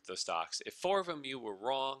forward with those stocks. If 4 of them you were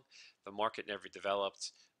wrong, the market never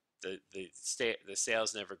developed, the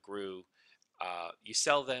sales never grew, you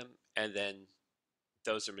sell them, and then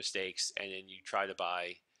those are mistakes, and then you try to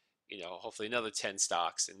buy, hopefully another 10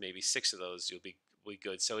 stocks, and maybe 6 of those you'll be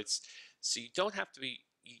good. So you don't have to be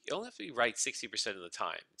right 60% of the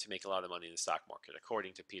time to make a lot of money in the stock market,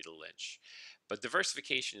 according to Peter Lynch. But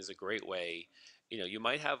diversification is a great way. You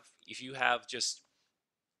might have, if you have just,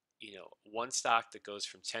 one stock that goes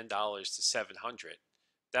from $10 to 700,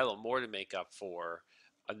 that'll more than make up for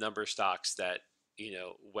a number of stocks that,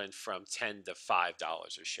 went from 10 to $5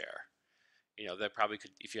 a share. That probably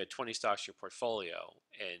could, if you had 20 stocks in your portfolio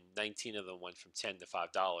and 19 of them went from 10 to $5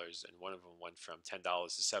 and one of them went from $10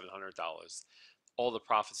 to $700, all the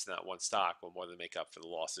profits in that one stock will more than make up for the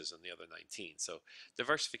losses on the other 19. So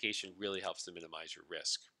diversification really helps to minimize your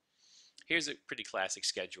risk. Here's a pretty classic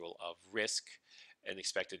schedule of risk and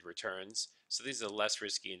expected returns. So these are less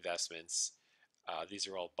risky investments. These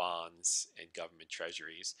are all bonds and government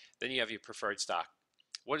treasuries. Then you have your preferred stock.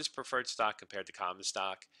 What is preferred stock compared to common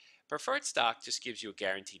stock? Preferred stock just gives you a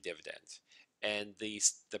guaranteed dividend. And the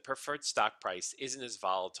preferred stock price isn't as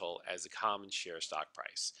volatile as the common share stock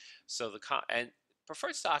price. So and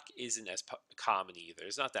preferred stock isn't as common either.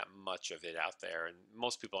 There's not that much of it out there, and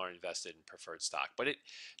most people aren't invested in preferred stock. But it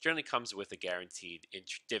generally comes with a guaranteed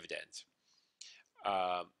dividend,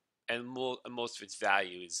 and most of its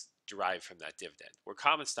value is derived from that dividend. Where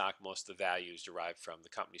common stock, most of the value is derived from the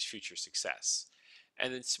company's future success.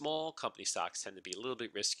 And then small company stocks tend to be a little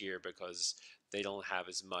bit riskier because they don't have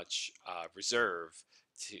as much reserve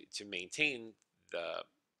to maintain the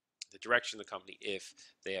direction of the company if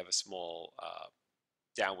they have a small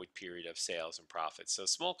downward period of sales and profits. So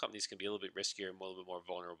small companies can be a little bit riskier and a little bit more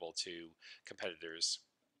vulnerable to competitors.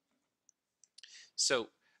 So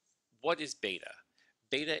what is beta?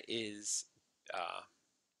 Beta is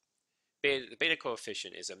the beta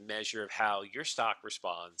coefficient is a measure of how your stock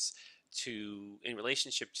responds in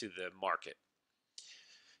relationship to the market.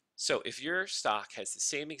 So if your stock has the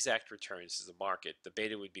same exact returns as the market, the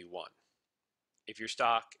beta would be 1. If your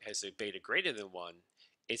stock has a beta greater than 1,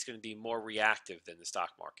 it's going to be more reactive than the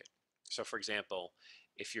stock market. So for example,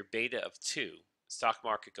 if your beta of 2, stock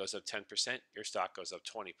market goes up 10%, your stock goes up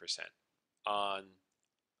 20% on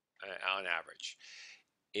average.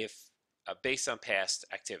 If based on past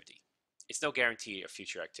activity, it's no guarantee of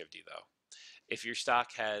future activity though. If your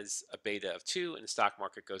stock has a beta of 2 and the stock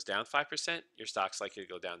market goes down 5%, your stock's likely to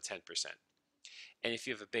go down 10%. And if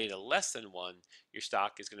you have a beta less than 1, your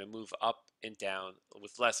stock is going to move up and down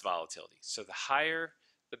with less volatility. So the higher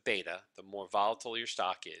the beta, the more volatile your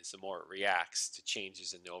stock is, the more it reacts to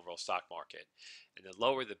changes in the overall stock market. And the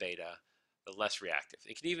lower the beta, the less reactive.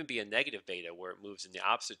 It can even be a negative beta where it moves in the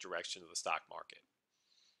opposite direction of the stock market.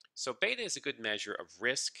 So beta is a good measure of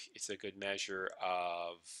risk. It's a good measure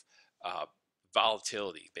of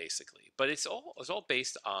volatility, basically. But it's all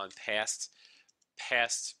based on past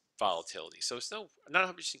volatility. So it's not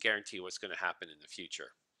 100% guarantee what's going to happen in the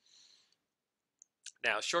future.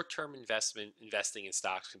 Now, short-term investing in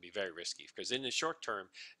stocks can be very risky because in the short term,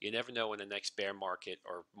 you never know when the next bear market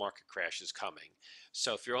or market crash is coming.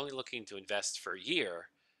 So if you're only looking to invest for a year,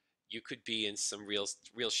 you could be in some real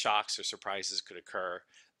shocks or surprises could occur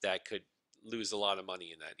that could lose a lot of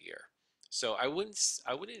money in that year. So I wouldn't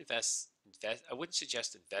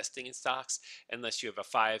suggest investing in stocks unless you have a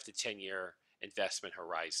 5 to 10 year investment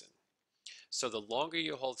horizon. So the longer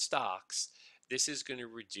you hold stocks, this is going to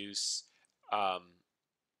reduce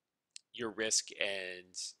your risk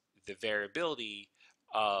and the variability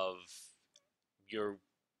of your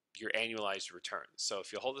annualized returns. So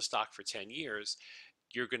if you hold a stock for 10 years,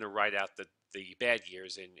 you're going to ride out the bad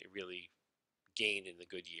years and really gain in the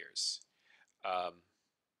good years.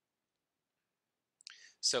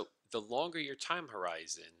 So the longer your time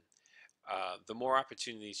horizon, the more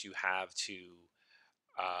opportunities you have to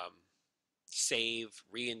save,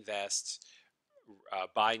 reinvest,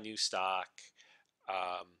 buy new stock,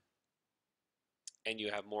 and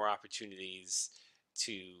you have more opportunities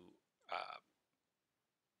to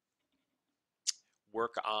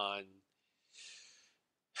work on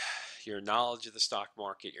your knowledge of the stock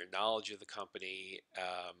market, your knowledge of the company.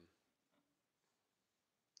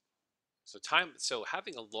 So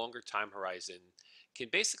having a longer time horizon can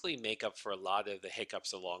basically make up for a lot of the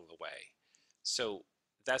hiccups along the way. So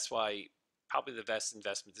that's why probably the best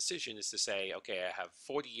investment decision is to say, okay, I have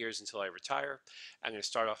 40 years until I retire. I'm going to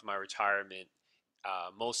start off my retirement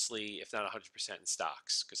mostly, if not 100% in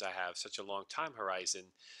stocks, because I have such a long time horizon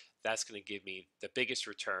that's going to give me the biggest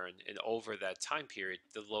return and over that time period,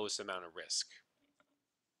 the lowest amount of risk.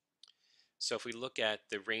 So if we look at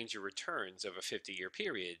the range of returns of a 50-year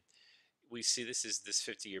period, we see this is this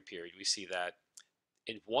 50-year period. We see that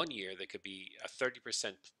in 1 year, there could be a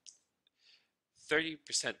 30%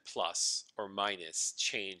 plus or minus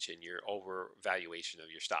change in your overvaluation of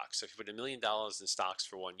your stocks. So if you put $1 million in stocks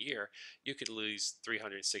for 1 year, you could lose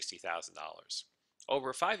 $360,000. Over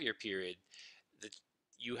a 5-year period, the,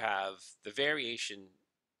 you have the variation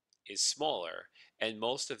is smaller, and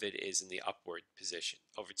most of it is in the upward position.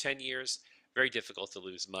 Over 10 years, very difficult to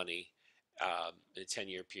lose money in a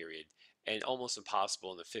 10-year period, and almost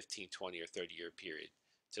impossible in the 15, 20, or 30-year period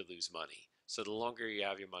to lose money. So the longer you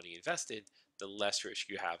have your money invested, the less risk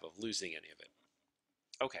you have of losing any of it.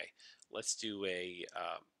 Okay, let's do a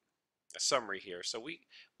summary here. So we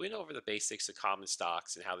went over the basics of common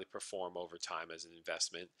stocks and how they perform over time as an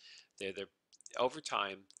investment. They're over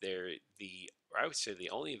time, they're I would say the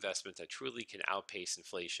only investment that truly can outpace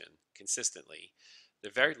inflation consistently.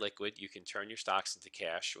 They're very liquid. You can turn your stocks into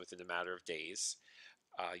cash within a matter of days.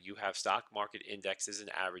 You have stock market indexes and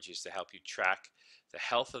averages to help you track the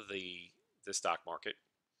health of the stock market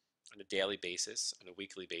on a daily basis, on a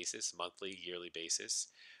weekly basis, monthly, yearly basis.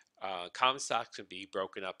 Common stocks can be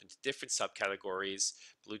broken up into different subcategories: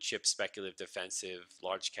 blue chip, speculative, defensive,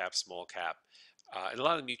 large cap, small cap. And a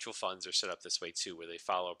lot of mutual funds are set up this way too, where they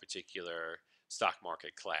follow a particular stock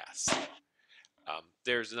market class.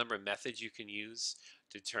 There's a number of methods you can use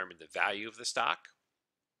to determine the value of the stock.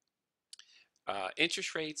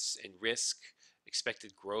 Interest rates and risk,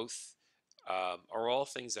 expected growth are all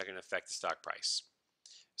things that are going to affect the stock price.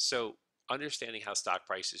 So understanding how stock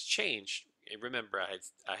prices change, and remember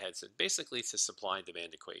I had said basically it's a supply and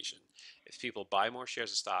demand equation. If people buy more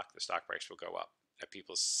shares of stock, the stock price will go up. If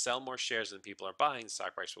people sell more shares than people are buying, the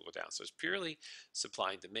stock price will go down. So it's purely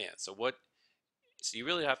supply and demand. So you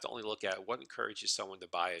really have to only look at what encourages someone to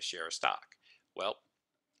buy a share of stock. Well,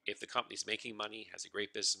 if the company's making money, has a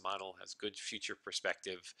great business model, has good future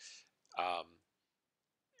perspective, um,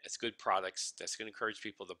 has good products, that's going to encourage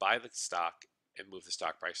people to buy the stock and move the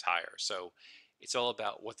stock price higher. So it's all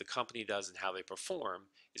about what the company does and how they perform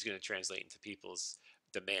is going to translate into people's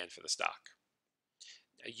demand for the stock.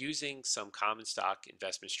 Using some common stock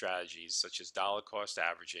investment strategies such as dollar cost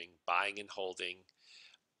averaging, buying and holding,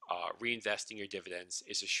 reinvesting your dividends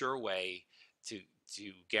is a sure way to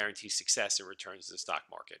guarantee success and returns in the stock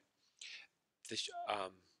market.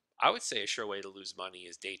 I would say a sure way to lose money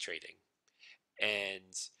is day trading.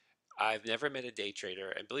 And I've never met a day trader,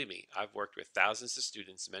 and believe me, I've worked with thousands of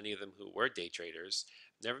students, many of them who were day traders.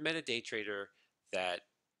 Never met a day trader that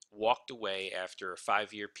walked away after a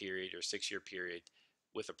 5-year period or 6-year period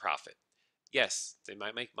with a profit. Yes, they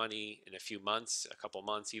might make money in a few months, a couple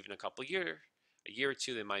months, even a year or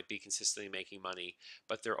two, they might be consistently making money,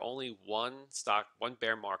 but they're only one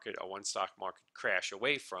bear market or one stock market crash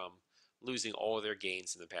away from losing all of their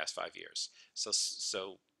gains in the past 5 years.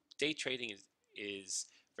 So day trading is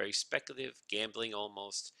very speculative, gambling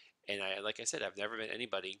almost. And like I said, I've never met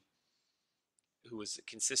anybody who was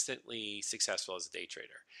consistently successful as a day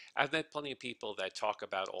trader. I've met plenty of people that talk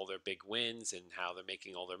about all their big wins and how they're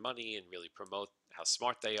making all their money and really promote how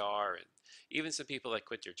smart they are, and even some people that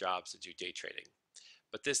quit their jobs to do day trading.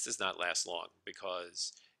 But this does not last long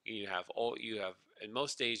because you have in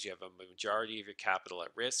most days you have a majority of your capital at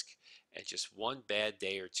risk, and just one bad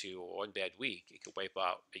day or two or one bad week, it could wipe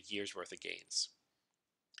out a year's worth of gains.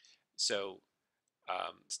 So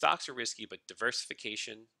stocks are risky, but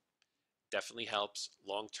diversification definitely helps.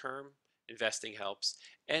 Long-term investing helps,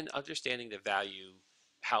 and understanding the value,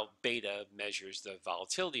 how beta measures the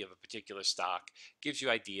volatility of a particular stock, gives you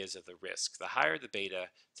ideas of the risk. The higher the beta,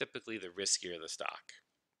 typically the riskier the stock.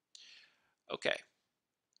 Okay,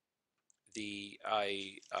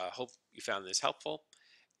 I hope you found this helpful.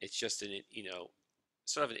 It's just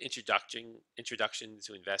sort of an introduction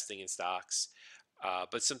to investing in stocks,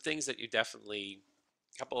 but some things that you definitely,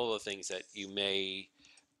 a couple of the things that you may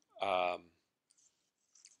um,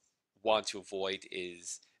 want to avoid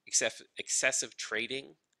is excessive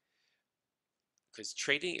trading. Because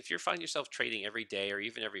trading, if you find yourself trading every day or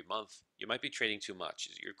even every month, you might be trading too much.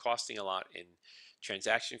 You're costing a lot in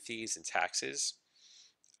transaction fees and taxes.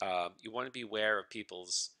 You want to be aware of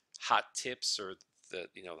people's hot tips or the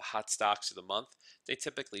hot stocks of the month. They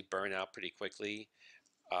typically burn out pretty quickly.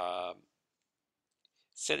 Um,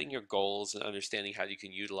 Setting your goals and understanding how you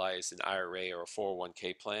can utilize an IRA or a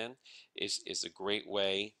 401k plan is a great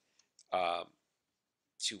way um,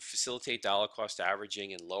 to facilitate dollar cost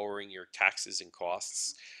averaging and lowering your taxes and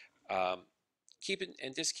costs. Um,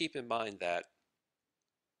 just keep in mind that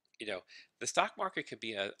you know, the stock market can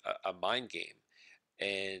be a mind game,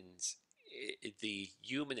 and the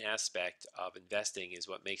human aspect of investing is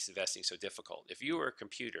what makes investing so difficult. If you were a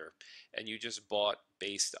computer and you just bought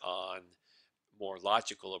based on more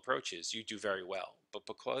logical approaches, you do very well. But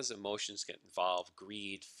because emotions get involved,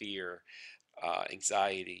 greed, fear,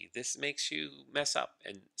 anxiety, this makes you mess up.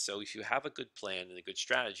 And so, if you have a good plan and a good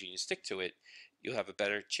strategy and you stick to it, you'll have a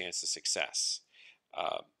better chance of success.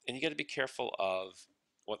 And you got to be careful of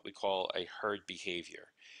what we call a herd behavior,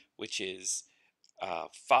 which is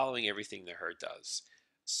following everything the herd does.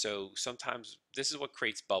 So sometimes this is what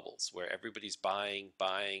creates bubbles where everybody's buying,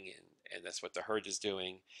 and that's what the herd is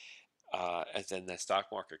doing. And then the stock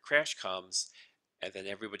market crash comes, and then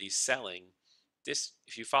everybody's selling. This,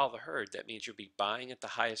 if you follow the herd, that means you'll be buying at the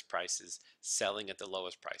highest prices, selling at the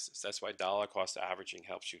lowest prices. That's why dollar cost averaging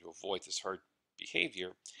helps you to avoid this herd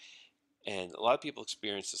behavior. And a lot of people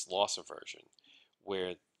experience this loss aversion,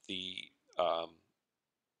 where the um,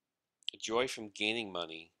 joy from gaining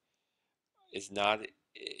money is not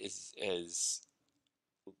as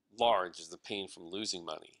large as the pain from losing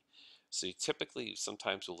money. So you typically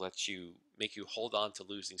sometimes will let you make you hold on to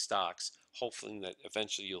losing stocks, hoping that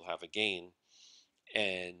eventually you'll have a gain.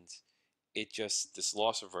 And it just, this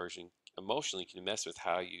loss aversion emotionally can mess with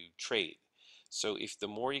how you trade. So if the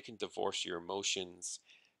more you can divorce your emotions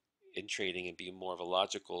in trading and be more of a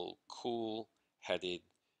logical, cool headed,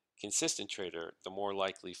 consistent trader, the more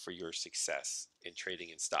likely for your success in trading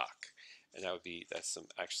in stock. And that's some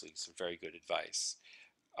actually some very good advice.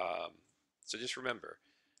 Um, so just remember,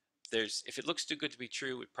 there's if it looks too good to be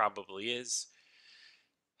true, it probably is.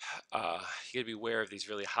 You got to be aware of these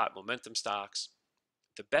really hot momentum stocks.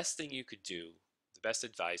 The best thing you could do, the best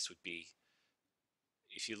advice would be,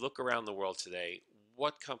 if you look around the world today,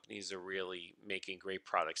 what companies are really making great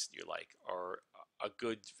products that you like, or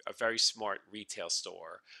a very smart retail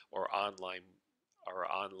store, or online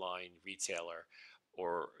retailer,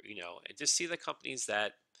 or and just see the companies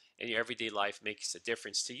that in your everyday life makes a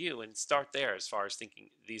difference to you, and start there as far as thinking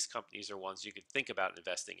these companies are ones you could think about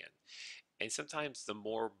investing in. And sometimes the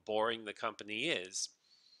more boring the company is,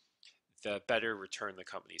 the better return the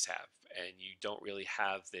companies have. And you don't really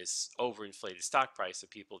have this overinflated stock price of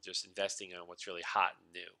people just investing on what's really hot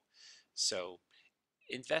and new. So,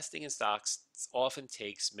 investing in stocks often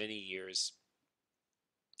takes many years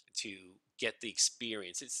to get the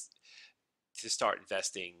experience. It's to start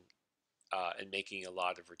investing and making a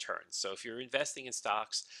lot of returns. So, if you're investing in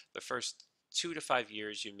stocks, the first 2 to 5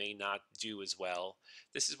 years, you may not do as well.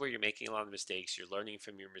 This is where you're making a lot of mistakes. You're learning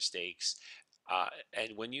from your mistakes.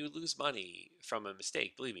 And when you lose money from a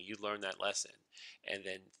mistake, believe me, you learn that lesson. And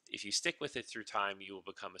then if you stick with it through time, you will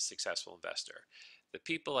become a successful investor. The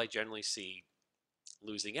people I generally see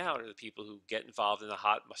losing out are the people who get involved in a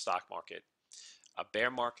hot stock market. A bear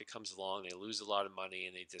market comes along, they lose a lot of money,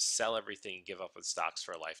 and they just sell everything and give up on stocks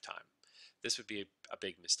for a lifetime. This would be a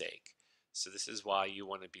big mistake. So, this is why you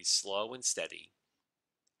want to be slow and steady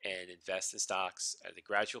and invest in stocks at a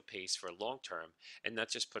gradual pace for a long term, and not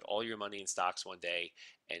just put all your money in stocks one day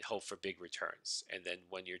and hope for big returns. And then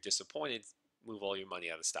when you're disappointed, move all your money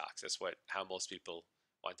out of stocks. That's how most people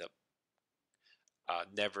wind up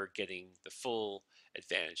never getting the full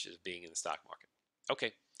advantages of being in the stock market.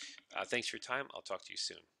 Okay, thanks for your time. I'll talk to you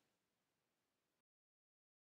soon.